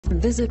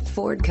Visit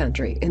Ford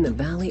Country in the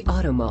Valley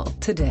Auto Mall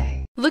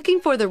today.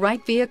 Looking for the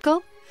right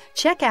vehicle?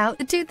 Check out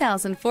the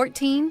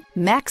 2014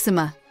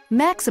 Maxima.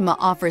 Maxima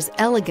offers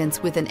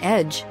elegance with an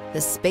edge.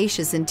 The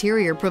spacious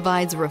interior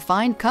provides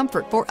refined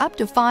comfort for up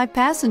to 5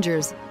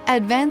 passengers.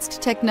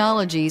 Advanced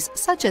technologies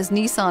such as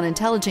Nissan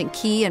Intelligent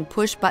Key and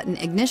Push-Button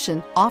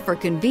Ignition offer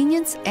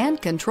convenience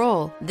and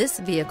control. This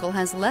vehicle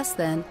has less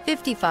than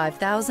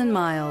 55,000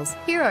 miles.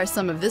 Here are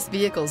some of this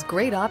vehicle's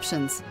great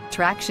options: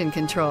 traction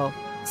control,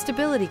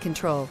 stability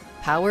control,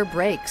 power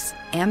brakes,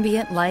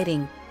 ambient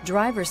lighting,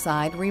 driver's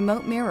side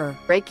remote mirror,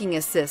 braking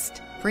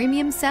assist,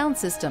 premium sound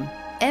system,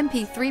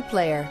 MP3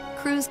 player,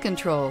 cruise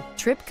control,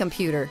 trip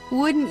computer.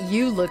 Wouldn't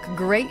you look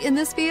great in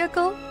this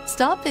vehicle?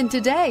 Stop in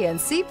today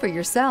and see for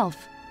yourself.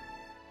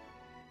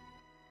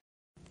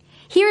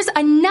 Here's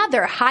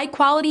another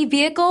high-quality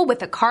vehicle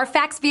with a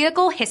Carfax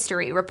Vehicle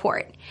History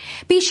Report.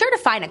 Be sure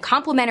to find a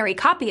complimentary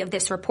copy of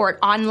this report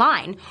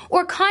online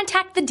or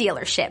contact the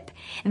dealership.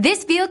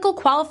 This vehicle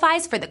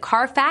qualifies for the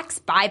Carfax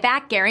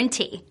Buyback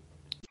Guarantee.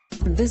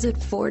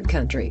 Visit Ford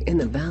Country in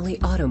the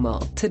Valley Auto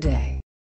Mall today.